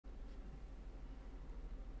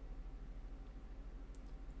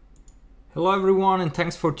Hello everyone and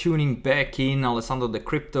thanks for tuning back in. Alessandro the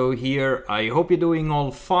Crypto here. I hope you're doing all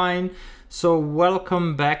fine. So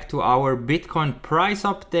welcome back to our Bitcoin price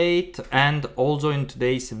update, and also in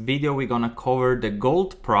today's video we're gonna cover the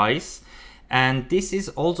gold price, and this is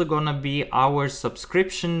also gonna be our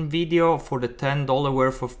subscription video for the $10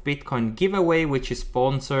 worth of Bitcoin giveaway, which is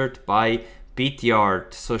sponsored by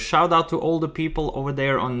Bityard. So shout out to all the people over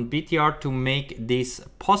there on Bityard to make this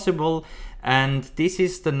possible. And this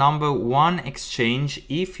is the #1 exchange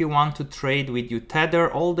if you want to trade with your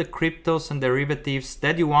Tether, all the cryptos and derivatives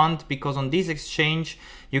that you want, because on this exchange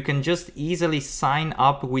you can just easily sign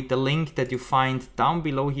up with the link that you find down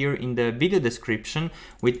below here in the video description.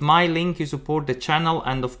 With my link you support the channel,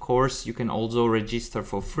 and of course you can also register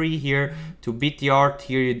for free here to Bityard.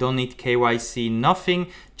 Here you don't need KYC, nothing,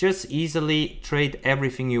 just easily trade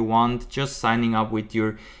everything you want, just signing up with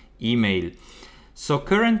your email. So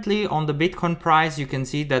currently on the Bitcoin price, you can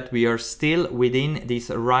see that we are still within this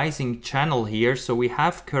rising channel here. So we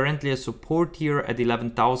have currently a support here at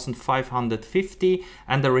 11,550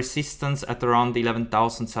 and a resistance at around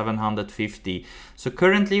 11,750. So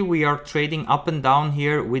currently we are trading up and down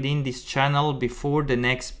here within this channel before the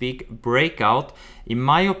next big breakout. In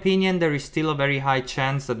my opinion, there is still a very high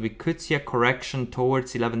chance that we could see a correction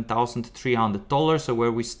towards $11,300, so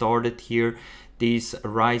where we started here this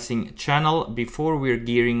rising channel before we're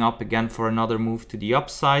gearing up again for another move to the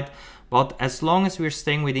upside. But as long as we're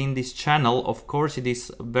staying within this channel, of course it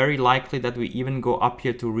is very likely that we even go up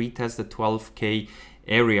here to retest the 12k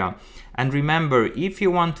area. And remember, if you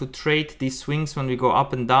want to trade these swings when we go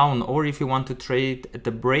up and down, or if you want to trade the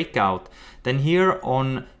breakout, then here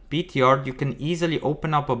on Bityard you can easily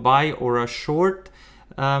open up a buy or a short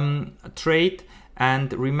trade.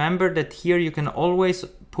 And remember that here you can always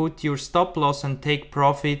put your stop loss and take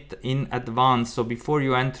profit in advance, so before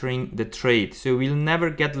you entering the trade, so you will never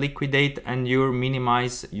get liquidate and you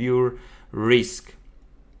minimize your risk.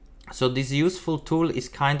 So this useful tool is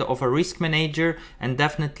kind of a risk manager, and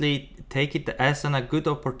definitely take it as a good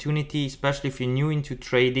opportunity, especially if you're new into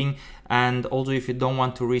trading, and also if you don't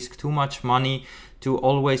want to risk too much money, to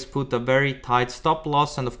always put a very tight stop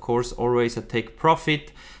loss, and of course always a take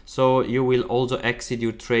profit. So you will also exit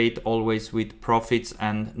your trade always with profits,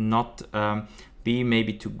 and not be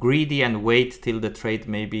maybe too greedy and wait till the trade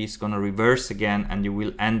maybe is gonna reverse again and you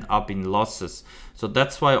will end up in losses. So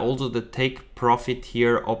that's why also the take profit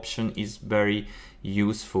here option is very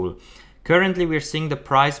useful. Currently we're seeing the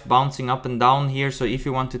price bouncing up and down here, so if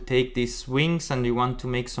you want to take these swings and you want to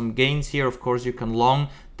make some gains here, of course you can long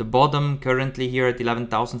the bottom currently here at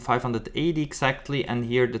 11,580 exactly, and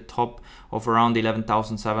here the top of around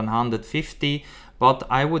 11,750. But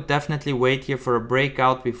I would definitely wait here for a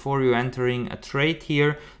breakout before you entering a trade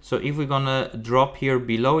here. So if we're gonna drop here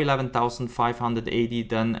below 11,580,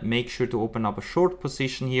 then make sure to open up a short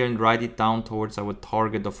position here and write it down towards our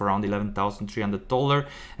target of around $11,300,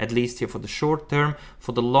 at least here for the short term.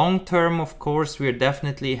 For the long term, of course, we're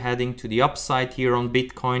definitely heading to the upside here on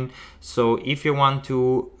Bitcoin. So if you want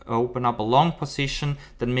to open up a long position,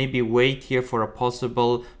 then maybe wait here for a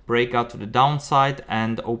possible breakout to the downside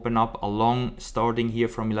and open up a long starting here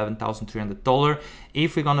from $11,300.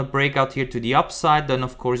 If we're gonna break out here to the upside, then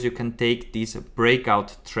of course you can take this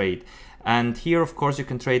breakout trade. And here of course you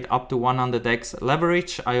can trade up to 100x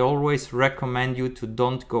leverage. I always recommend you to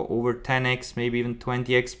don't go over 10x, maybe even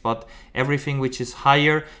 20x, but everything which is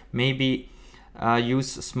higher, maybe use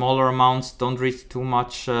smaller amounts. Don't risk too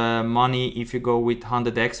much money if you go with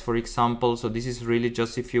 100x, for example. So this is really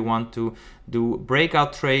just if you want to do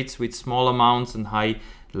breakout trades with small amounts and high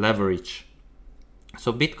leverage.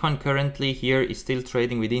 So Bitcoin currently here is still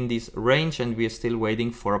trading within this range, and we are still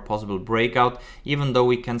waiting for a possible breakout, even though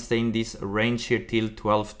we can stay in this range here till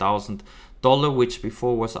 $12,000, which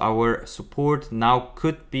before was our support, now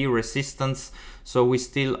could be resistance. So we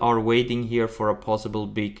still are waiting here for a possible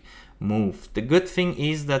big move. The good thing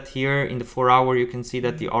is that here in the 4-hour you can see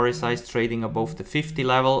that the RSI is trading above the 50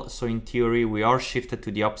 level, so in theory we are shifted to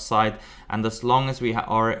the upside, and as long as we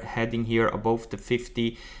are heading here above the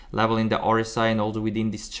 50 level in the RSI and also within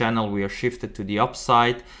this channel, we are shifted to the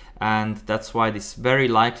upside. And that's why it's very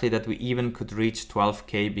likely that we even could reach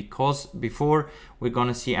 12k, because before we're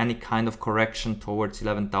gonna see any kind of correction towards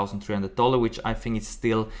 $11,300, which I think is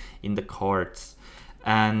still in the cards.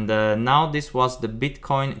 And now this was the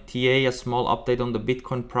Bitcoin TA, a small update on the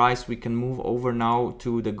Bitcoin price. We can move over now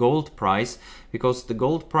to the gold price, because the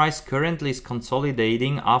gold price currently is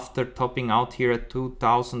consolidating after topping out here at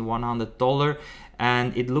 $2,100,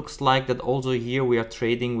 and it looks like that also here we are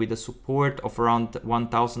trading with a support of around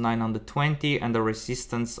 1920 and a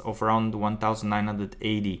resistance of around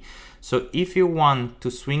 1980. So if you want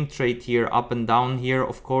to swing trade here up and down here,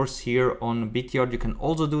 of course here on Bityard you can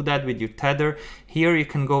also do that with your tether. Here you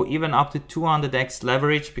can go even up to 200x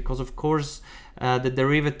leverage, because of course the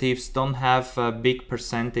derivatives don't have big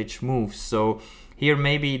percentage moves. So here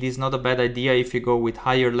maybe it is not a bad idea if you go with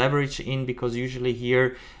higher leverage in, because usually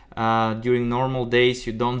here during normal days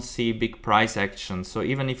you don't see big price action. So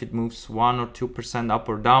even if it moves 1 or 2% up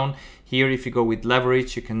or down, here if you go with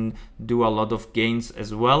leverage you can do a lot of gains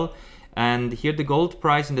as well. And here the gold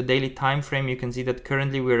price in the daily time frame, you can see that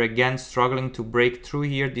currently we're again struggling to break through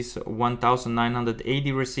here this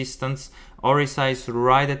 1980 resistance. RSI is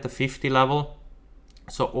right at the 50 level.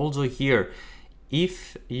 So also here,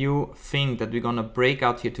 if you think that we're gonna break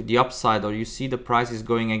out here to the upside, or you see the price is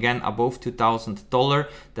going again above $2,000,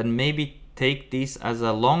 then maybe take this as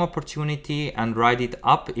a long opportunity and ride it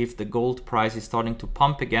up if the gold price is starting to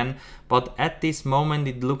pump again. But at this moment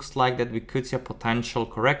it looks like that we could see a potential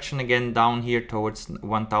correction again down here towards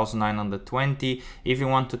 1920. If you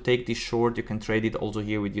want to take this short, you can trade it also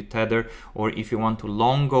here with your tether, or if you want to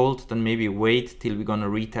long gold, then maybe wait till we're gonna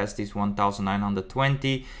retest this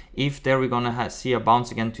 1920. If there we're gonna see a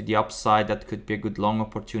bounce again to the upside, that could be a good long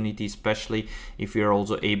opportunity, especially if you're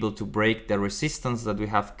also able to break the resistance that we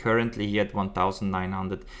have currently here at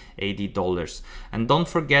 $1,980. And don't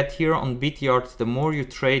forget, here on Bityard, the more you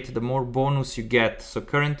trade, the more bonus you get. So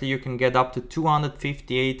currently you can get up to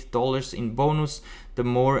 $258 in bonus the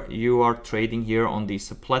more you are trading here on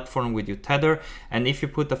this platform with your tether. And if you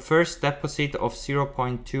put the first deposit of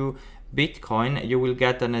 0.2 Bitcoin, you will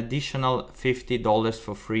get an additional $50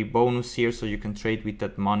 for free bonus here, so you can trade with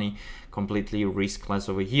that money completely riskless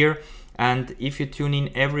over here. And if you tune in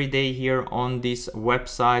every day here on this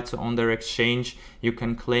website, so on their exchange, you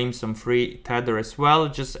can claim some free tether as well.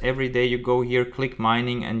 Just every day you go here, click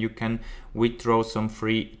mining, and you can withdraw some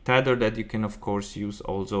free tether that you can of course use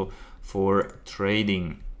also for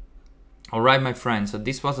trading. Alright my friends, so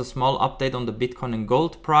this was a small update on the Bitcoin and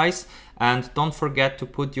gold price, and don't forget to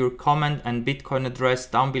put your comment and Bitcoin address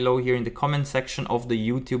down below here in the comment section of the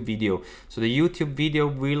YouTube video. So the YouTube video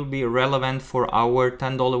will be relevant for our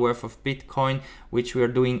 $10 worth of Bitcoin, which we are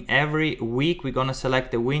doing every week. We're gonna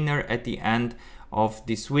select the winner at the end of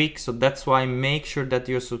this week, so that's why make sure that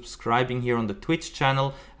you're subscribing here on the Twitch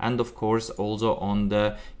channel and of course also on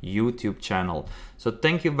the YouTube channel. So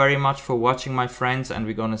thank you very much for watching my friends, and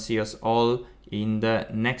we're gonna see us all in the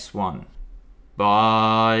next one.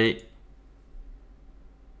 Bye.